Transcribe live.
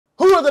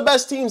are the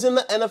best teams in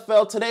the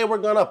NFL. Today we're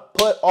going to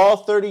put all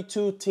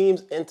 32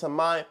 teams into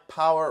my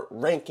power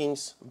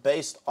rankings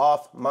based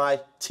off my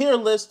tier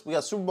list. We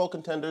got Super Bowl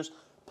contenders,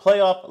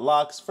 playoff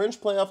locks, fringe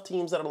playoff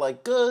teams that are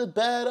like good,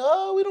 bad,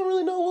 oh, we don't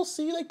really know, we'll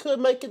see. They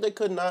could make it, they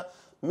could not.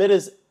 Mid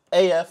is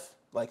AF,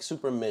 like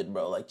super mid,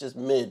 bro, like just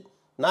mid.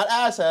 Not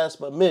ass,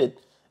 but mid.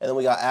 And then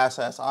we got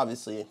ass,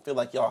 obviously. I feel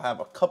like y'all have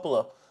a couple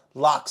of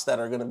locks that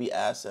are going to be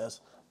ass.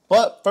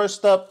 But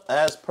first up,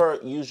 as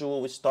per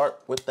usual, we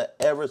start with the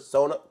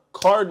Arizona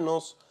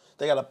Cardinals.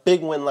 They got a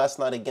big win last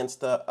night against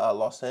the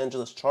Los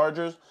Angeles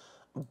Chargers.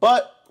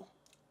 But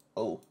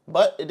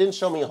it didn't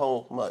show me a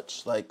whole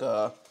much. Like,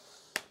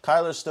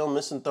 Kyler's still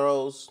missing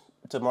throws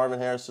to Marvin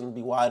Harrison,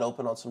 be wide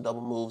open on some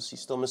double moves.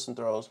 He's still missing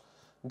throws.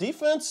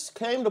 Defense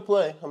came to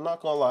play. I'm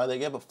not going to lie. They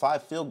gave up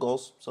 5 field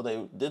goals, so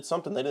they did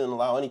something. They didn't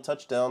allow any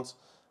touchdowns.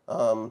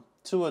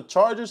 To a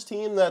Chargers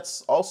team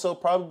that's also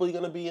probably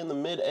going to be in the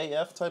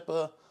mid-AF type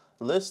of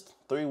list.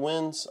 3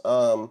 wins.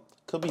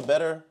 Could be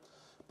better.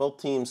 Both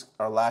teams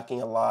are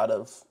lacking a lot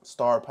of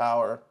star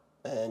power.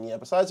 And, yeah,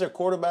 besides their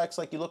quarterbacks,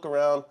 like you look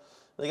around,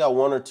 they got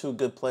 1 or 2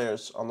 good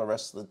players on the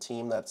rest of the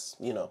team. That's,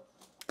 you know,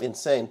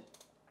 insane.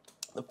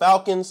 The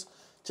Falcons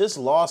just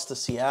lost to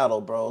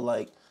Seattle, bro.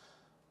 Like,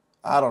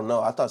 I don't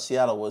know. I thought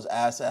Seattle was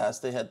ass.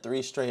 They had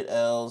 3 straight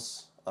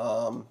L's.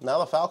 Now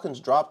the Falcons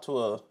dropped to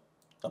a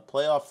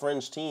playoff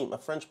fringe team, a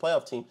fringe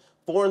playoff team.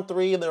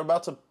 4-3, they're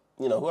about to,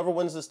 you know, whoever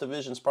wins this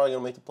division is probably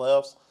going to make the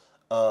playoffs.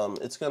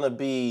 It's going to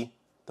be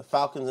the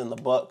Falcons and the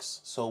Bucks,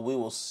 so we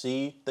will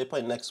see. They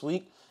play next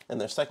week in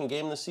their second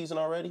game this season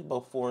already,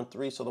 both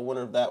 4-3, so the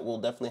winner of that will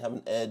definitely have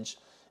an edge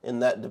in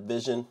that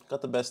division.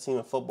 Got the best team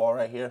in football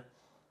right here.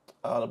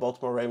 The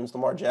Baltimore Ravens,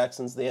 Lamar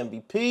Jackson's the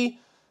MVP.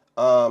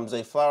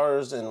 Zay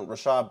Flowers and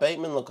Rashad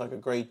Bateman look like a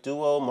great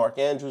duo. Mark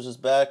Andrews is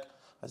back.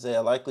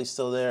 Isaiah Likely's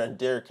still there, and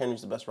Derrick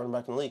Henry's the best running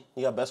back in the league.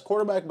 You got best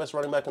quarterback, best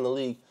running back in the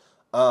league.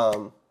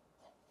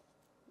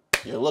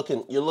 You're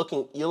looking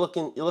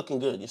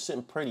good. You're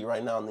sitting pretty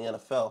right now in the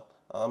NFL.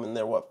 And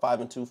they're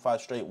 5-2,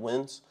 5 straight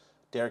wins.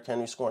 Derrick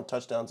Henry scoring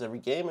touchdowns every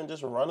game and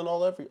just running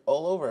all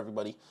over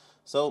everybody.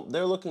 So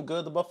they're looking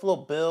good. The Buffalo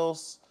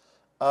Bills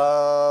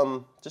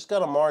just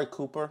got Amari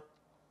Cooper.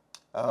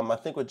 I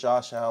think with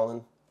Josh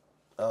Allen,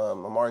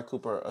 Amari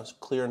Cooper a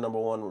clear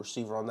 #1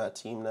 receiver on that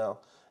team now.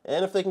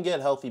 And if they can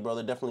get healthy, bro,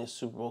 they're definitely a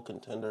Super Bowl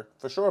contender.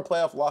 For sure a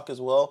playoff lock as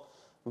well,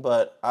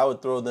 but I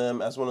would throw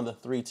them as one of the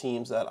 3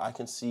 teams that I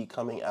can see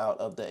coming out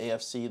of the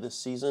AFC this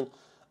season.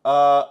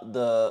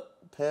 The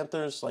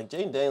Panthers, like,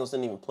 Jaden Daniels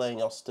didn't even play, and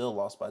y'all still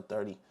lost by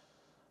 30.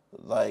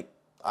 Like,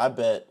 I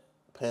bet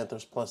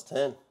Panthers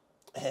 +10,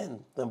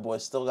 and them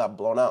boys still got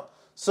blown out.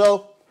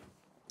 So,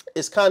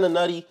 it's kind of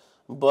nutty,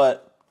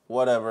 but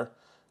whatever.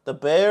 The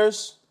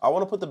Bears, I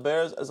want to put the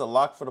Bears as a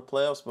lock for the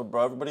playoffs, but,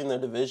 bro, everybody in their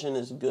division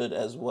is good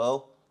as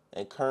well.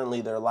 And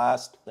currently they're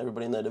last.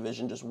 Everybody in their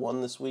division just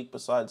won this week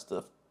besides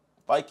the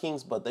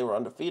Vikings, but they were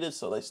undefeated,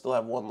 so they still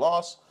have 1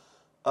 loss.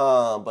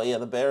 But, yeah,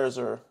 the Bears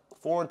are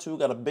 4-2.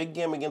 Got a big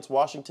game against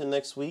Washington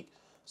next week.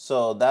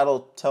 So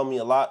that'll tell me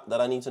a lot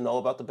that I need to know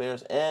about the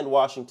Bears and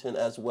Washington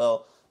as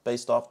well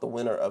based off the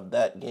winner of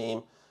that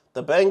game.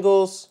 The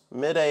Bengals,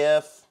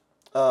 mid-AF,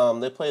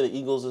 they play the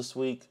Eagles this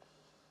week.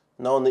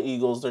 Knowing the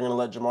Eagles, they're going to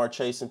let Jamar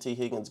Chase and T.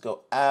 Higgins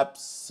go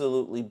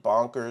absolutely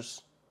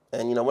bonkers.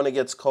 And, you know, when it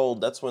gets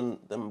cold, that's when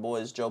them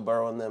boys, Joe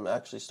Burrow and them,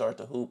 actually start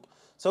to hoop.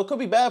 So it could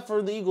be bad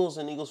for the Eagles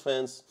and Eagles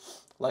fans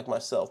like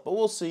myself. But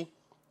we'll see.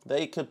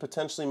 They could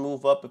potentially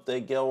move up if they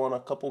go on a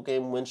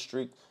couple-game win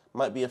streak.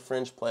 Might be a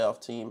fringe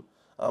playoff team.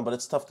 But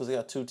it's tough because they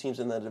got 2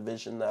 teams in that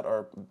division that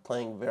are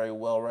playing very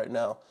well right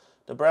now.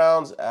 The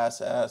Browns,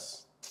 ass.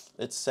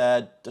 It's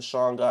sad.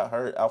 Deshaun got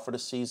hurt, out for the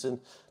season.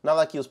 Not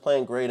like he was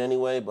playing great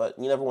anyway, but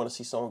you never want to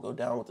see someone go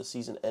down with a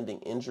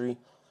season-ending injury.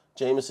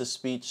 Jameis'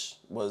 speech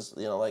was,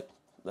 you know, like,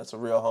 that's a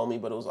real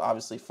homie, but it was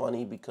obviously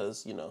funny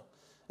because, you know,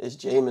 it's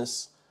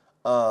Jameis.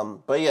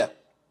 But, yeah,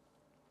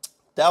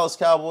 Dallas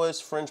Cowboys,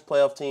 fringe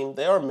playoff team.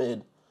 They are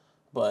mid,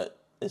 but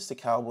it's the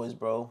Cowboys,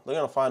 bro. They're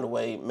going to find a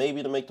way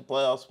maybe to make the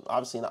playoffs.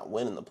 Obviously not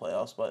win in the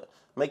playoffs, but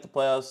make the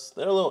playoffs.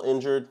 They're a little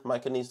injured.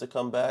 Micah needs to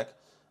come back.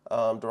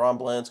 Deron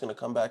Bland's going to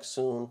come back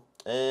soon.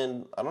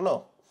 And I don't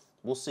know.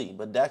 We'll see.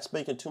 But Dak's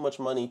making too much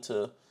money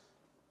to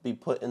be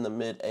put in the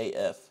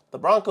mid-AF. The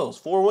Broncos,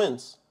 4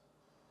 wins.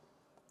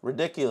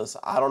 Ridiculous.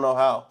 I don't know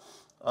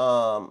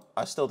how.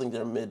 I still think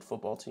they're a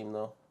mid-football team,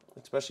 though.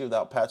 Especially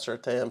without Pat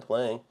Surtain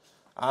playing.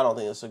 I don't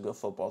think it's a good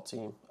football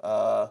team.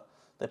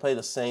 They play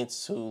the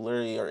Saints, who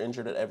literally are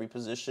injured at every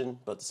position.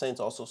 But the Saints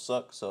also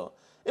suck. So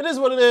it is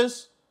what it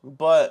is.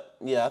 But,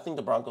 yeah, I think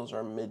the Broncos are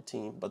a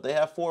mid-team. But they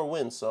have 4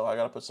 wins, so I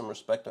got to put some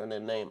respect on their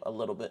name a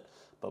little bit.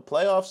 But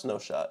playoffs, no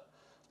shot.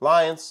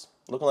 Lions,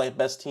 looking like the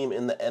best team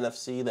in the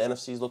NFC. The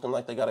NFC is looking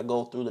like they got to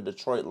go through the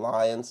Detroit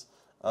Lions.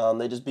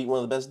 They just beat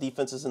one of the best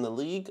defenses in the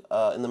league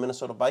in the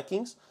Minnesota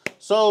Vikings.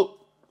 So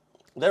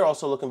they're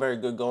also looking very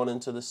good going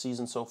into the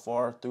season so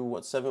far through,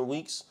 7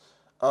 weeks.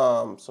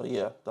 So,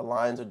 yeah, the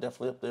Lions are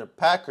definitely up there.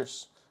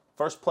 Packers,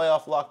 first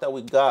playoff lock that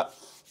we got.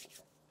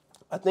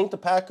 I think the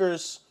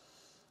Packers,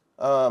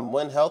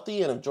 When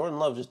healthy, and if Jordan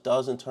Love just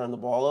doesn't turn the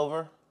ball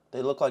over,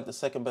 they look like the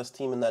second best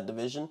team in that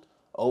division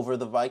over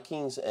the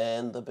Vikings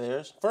and the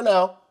Bears. For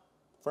now,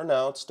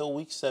 it's still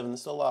week 7.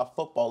 There's still a lot of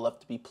football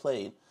left to be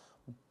played.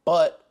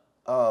 But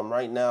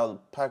right now, the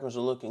Packers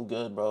are looking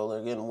good, bro.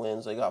 They're getting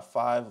wins. They got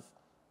 5.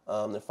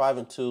 They're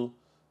 5-2.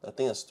 I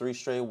think that's 3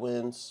 straight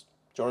wins.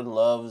 Jordan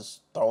Love is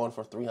throwing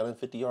for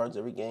 350 yards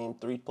every game,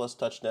 3+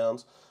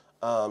 touchdowns.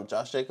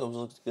 Josh Jacobs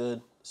looks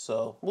good.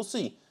 So we'll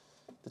see.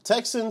 The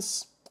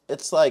Texans,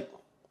 it's like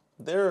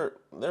they're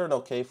an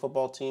okay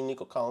football team.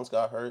 Nico Collins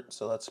got hurt,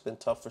 so that's been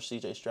tough for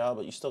C.J. Stroud,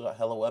 but you still got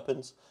hella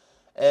weapons.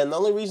 And the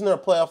only reason they're a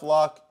playoff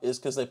lock is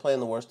because they play in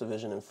the worst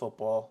division in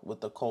football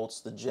with the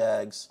Colts, the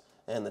Jags,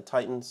 and the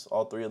Titans.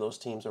 All 3 of those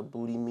teams are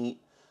booty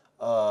meat.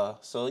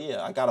 So,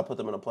 yeah, I got to put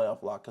them in a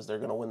playoff lock because they're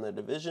going to win their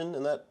division,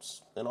 and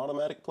that's an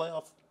automatic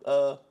playoff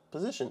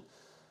position.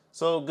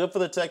 So, good for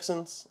the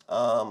Texans.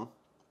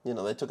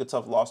 They took a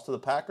tough loss to the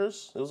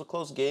Packers. It was a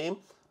close game,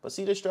 but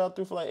C.J. Stroud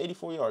threw for like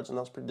 84 yards, and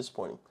that was pretty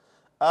disappointing.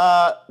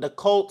 The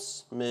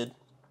Colts, mid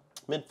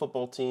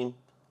football team,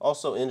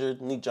 also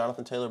injured. Need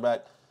Jonathan Taylor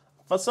back.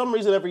 For some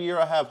reason, every year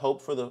I have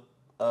hope for the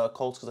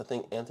Colts because I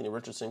think Anthony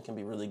Richardson can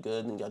be really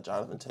good. And you got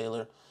Jonathan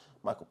Taylor.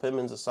 Michael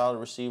Pittman's a solid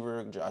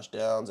receiver. Josh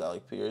Downs,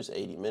 Alec Pierce,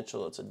 A.D.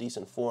 Mitchell. It's a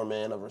decent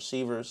 4-man of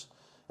receivers.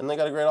 And they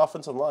got a great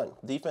offensive line.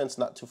 Defense,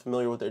 not too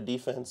familiar with their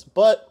defense.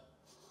 But,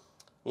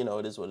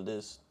 it is what it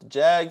is. The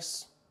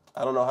Jags,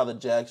 I don't know how the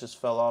Jags just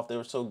fell off. They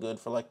were so good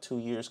for like 2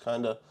 years,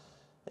 kind of.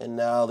 And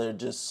now they're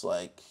just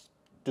like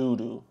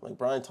doo-doo. Like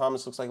Brian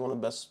Thomas looks like one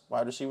of the best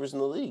wide receivers in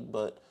the league.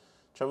 But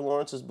Trevor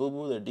Lawrence is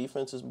boo-boo. Their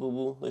defense is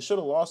boo-boo. They should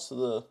have lost to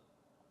the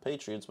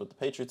Patriots, but the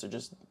Patriots are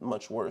just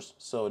much worse.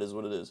 So it is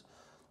what it is.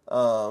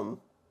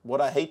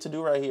 What I hate to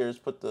do right here is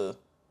put the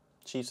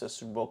Chiefs as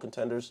Super Bowl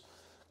contenders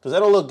because they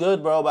don't look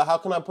good, bro. But how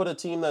can I put a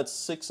team that's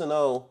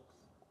 6-0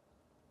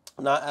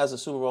 not as a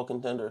Super Bowl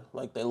contender?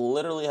 Like, they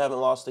literally haven't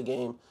lost a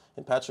game,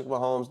 and Patrick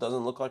Mahomes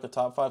doesn't look like a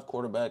top 5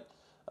 quarterback.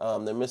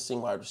 They're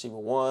missing wide receiver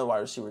 1, wide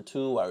receiver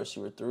 2, wide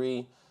receiver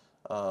 3.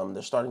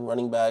 They're starting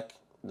running back.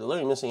 They're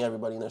literally missing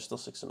everybody, and they're still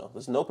 6-0.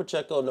 There's no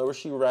Pacheco, no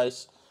Rashee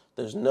Rice.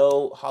 There's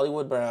no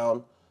Hollywood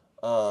Brown.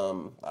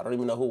 I don't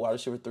even know who wide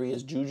receiver 3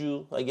 is.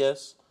 Juju, I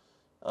guess.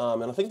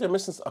 And I think they're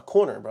missing a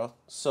corner, bro.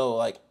 So,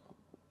 like,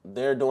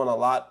 they're doing a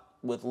lot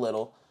with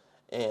little,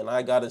 and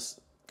I gotta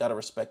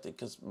respect it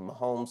because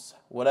Mahomes,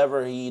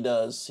 whatever he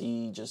does,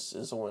 he just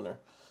is a winner,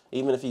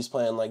 even if he's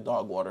playing like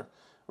dog water.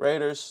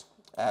 Raiders,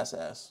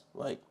 ass.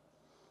 Like,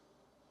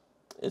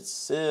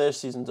 their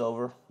season's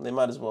over. They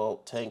might as well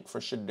tank for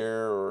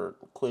Shadur or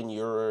Quinn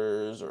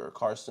Ewers or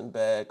Carson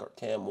Beck or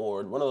Cam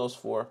Ward. One of those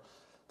 4.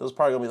 Those are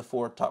probably going to be the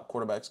 4 top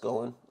quarterbacks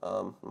going.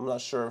 I'm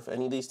not sure if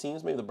any of these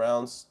teams, maybe the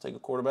Browns take a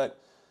quarterback.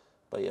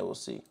 But, yeah, we'll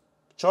see.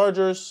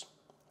 Chargers,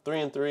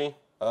 3-3.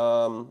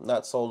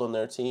 Not sold on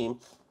their team.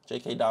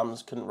 J.K.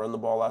 Dobbins couldn't run the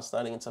ball last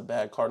night against a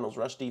bad Cardinals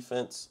rush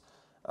defense.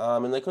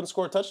 And they couldn't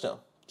score a touchdown.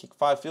 Kicked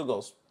 5 field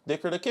goals.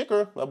 Dicker the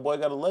kicker. That boy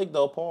got a leg,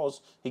 though.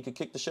 Pause. He could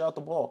kick the shit out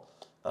the ball.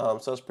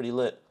 So that's pretty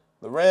lit.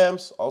 The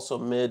Rams, also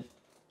mid.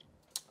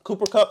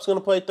 Cooper Kupp's going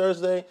to play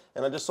Thursday.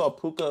 And I just saw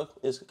Puka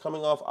is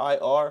coming off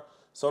IR.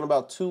 So in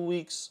about 2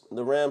 weeks,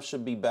 the Rams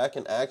should be back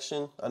in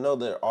action. I know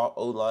their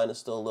O-line is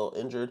still a little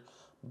injured.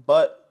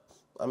 But,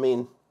 I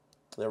mean,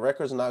 their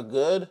record's not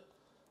good.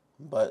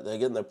 But they're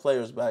getting their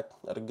players back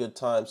at a good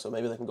time. So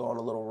maybe they can go on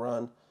a little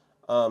run.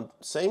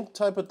 Same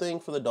type of thing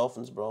for the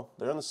Dolphins, bro.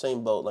 They're in the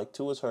same boat. Like,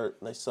 Tua's hurt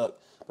and they suck.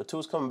 But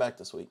Tua's coming back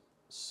this week.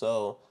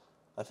 So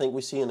I think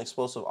we see an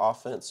explosive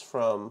offense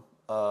from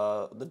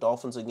the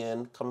Dolphins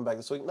again coming back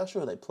this week. Not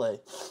sure who they play.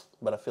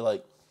 But I feel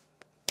like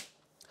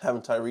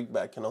having Tyreek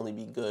back can only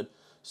be good.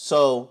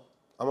 So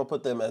I'm going to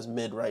put them as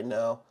mid right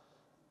now.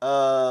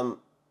 The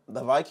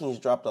Vikings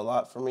dropped a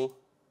lot for me.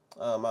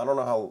 I don't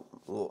know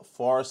how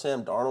far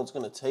Sam Darnold's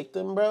going to take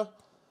them, bro.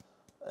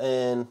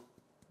 And,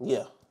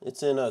 yeah,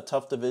 it's in a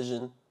tough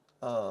division.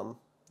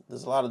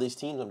 There's a lot of these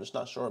teams I'm just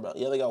not sure about.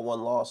 Yeah, they got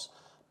 1 loss,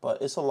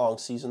 but it's a long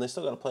season. They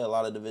still got to play a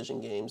lot of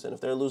division games. And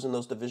if they're losing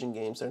those division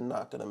games, they're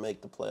not going to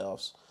make the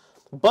playoffs.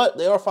 But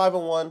they are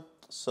 5-1,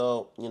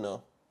 so,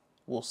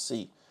 we'll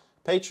see.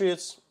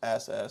 Patriots,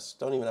 ass.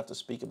 Don't even have to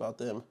speak about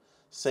them.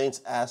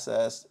 Saints,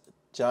 ass.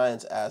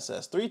 Giants,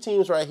 ass. 3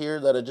 teams right here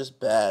that are just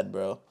bad,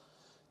 bro.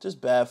 Just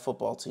bad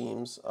football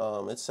teams.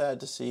 It's sad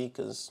to see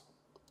because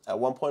at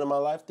one point in my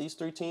life, these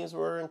 3 teams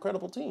were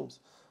incredible teams.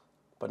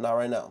 But not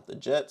right now. The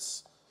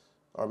Jets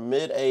are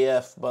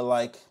mid-AF, but,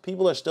 like,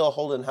 people are still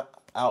holding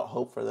out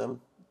hope for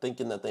them,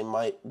 thinking that they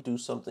might do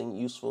something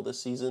useful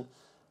this season.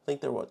 I think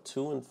they're,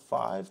 2-5,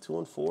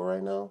 2-4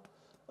 right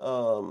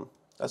now?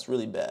 That's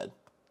really bad.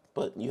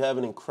 But you have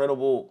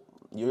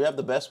you have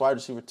the best wide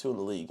receiver 2 in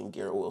the league in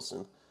Garrett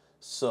Wilson.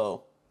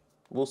 So,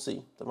 we'll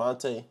see.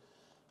 Devontae,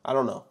 I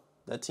don't know.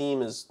 That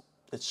team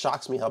it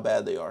shocks me how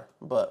bad they are,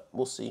 but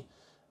we'll see.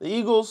 The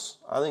Eagles,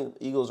 I think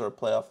the Eagles are a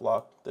playoff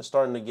lock. They're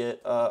starting to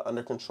get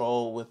under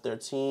control with their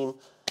team.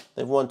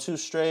 They've won 2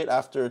 straight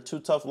after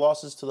 2 tough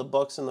losses to the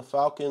Bucs and the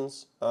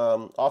Falcons.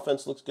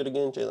 Offense looks good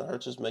again. Jalen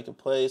Hurts is making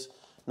plays.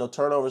 No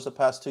turnovers the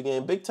past 2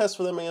 games. Big test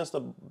for them against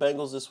the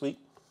Bengals this week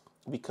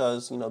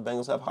because, the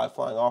Bengals have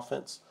high-flying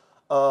offense.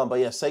 But,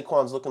 yeah,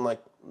 Saquon's looking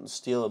like the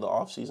steal of the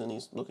offseason.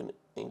 He's looking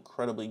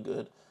incredibly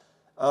good.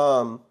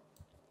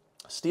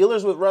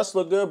 Steelers with Russ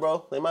look good,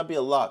 bro. They might be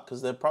a lock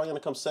because they're probably going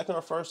to come second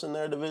or first in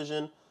their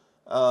division.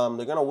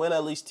 They're going to win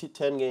at least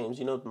 10 games,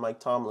 Mike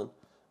Tomlin.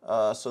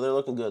 So they're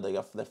looking good. They're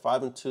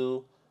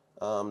 5-2.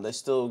 They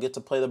still get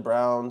to play the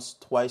Browns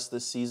twice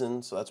this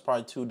season, so that's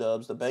probably 2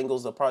 dubs. The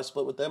Bengals, they'll probably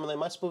split with them, and they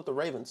might split with the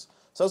Ravens.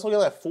 So that's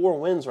looking at 4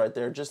 wins right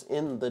there just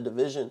in the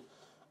division.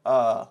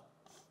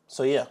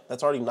 So, yeah,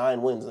 that's already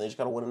 9 wins, and they just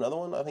got to win another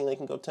one. I think they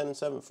can go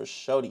 10-7 for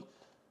Shody.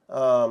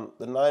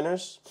 The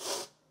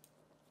Niners,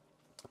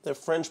 they're a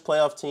fringe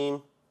playoff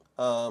team.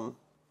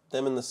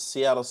 Them and the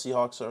Seattle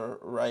Seahawks are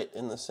right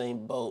in the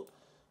same boat.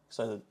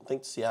 So I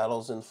think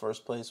Seattle's in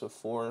first place with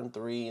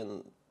 4-3,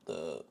 and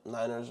the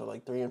Niners are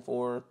like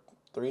 3-4,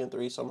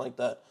 3-3, something like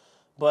that.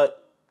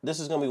 But this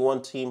is going to be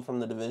one team from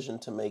the division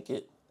to make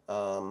it.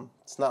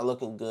 It's not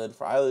looking good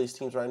for either of these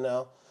teams right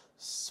now.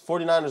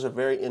 49ers are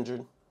very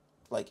injured,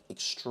 like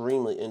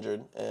extremely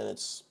injured, and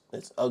it's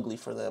ugly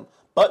for them.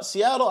 But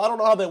Seattle, I don't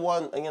know how they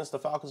won against the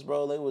Falcons,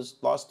 bro. They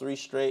lost 3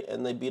 straight,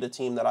 and they beat a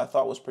team that I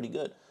thought was pretty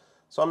good.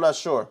 So I'm not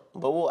sure.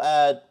 But we'll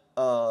add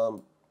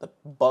the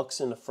Bucs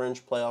and the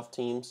fringe playoff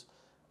teams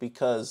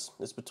because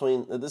it's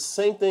between the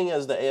same thing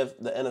as the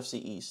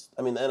NFC East.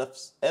 I mean, the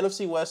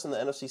NFC West and the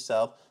NFC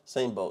South,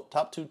 same boat.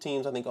 Top 2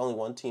 teams, I think only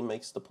one team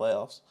makes the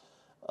playoffs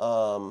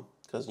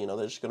because,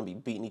 they're just going to be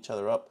beating each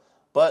other up.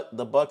 But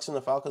the Bucs and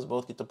the Falcons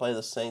both get to play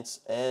the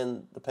Saints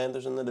and the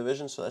Panthers in the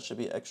division, so that should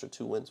be an extra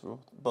 2 wins for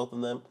both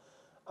of them.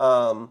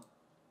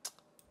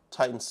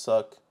 Titans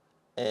suck.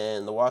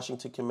 And the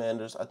Washington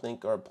Commanders, I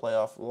think, are a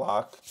playoff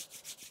lock.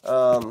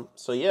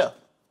 So, yeah,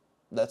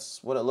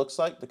 that's what it looks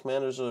like. The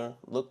Commanders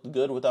look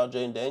good without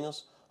Jaden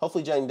Daniels.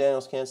 Hopefully, Jaden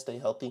Daniels can stay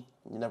healthy.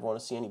 You never want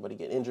to see anybody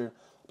get injured.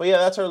 But, yeah,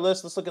 that's our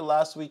list. Let's look at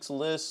last week's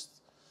list.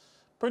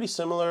 Pretty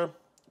similar.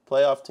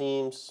 Playoff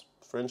teams,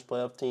 fringe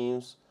playoff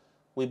teams.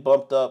 We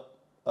bumped up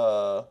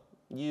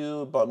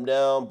bumped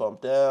down,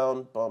 bumped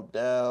down, bumped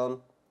down.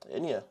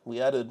 And, yeah, we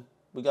got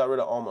rid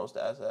of almost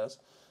as.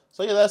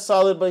 So, yeah, that's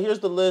solid. But here's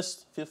the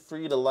list. Feel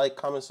free to like,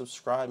 comment,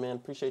 subscribe, man.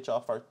 Appreciate y'all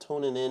for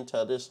tuning in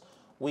to this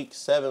Week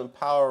 7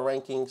 Power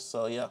Rankings.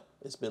 So, yeah,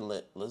 it's been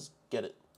lit. Let's get it.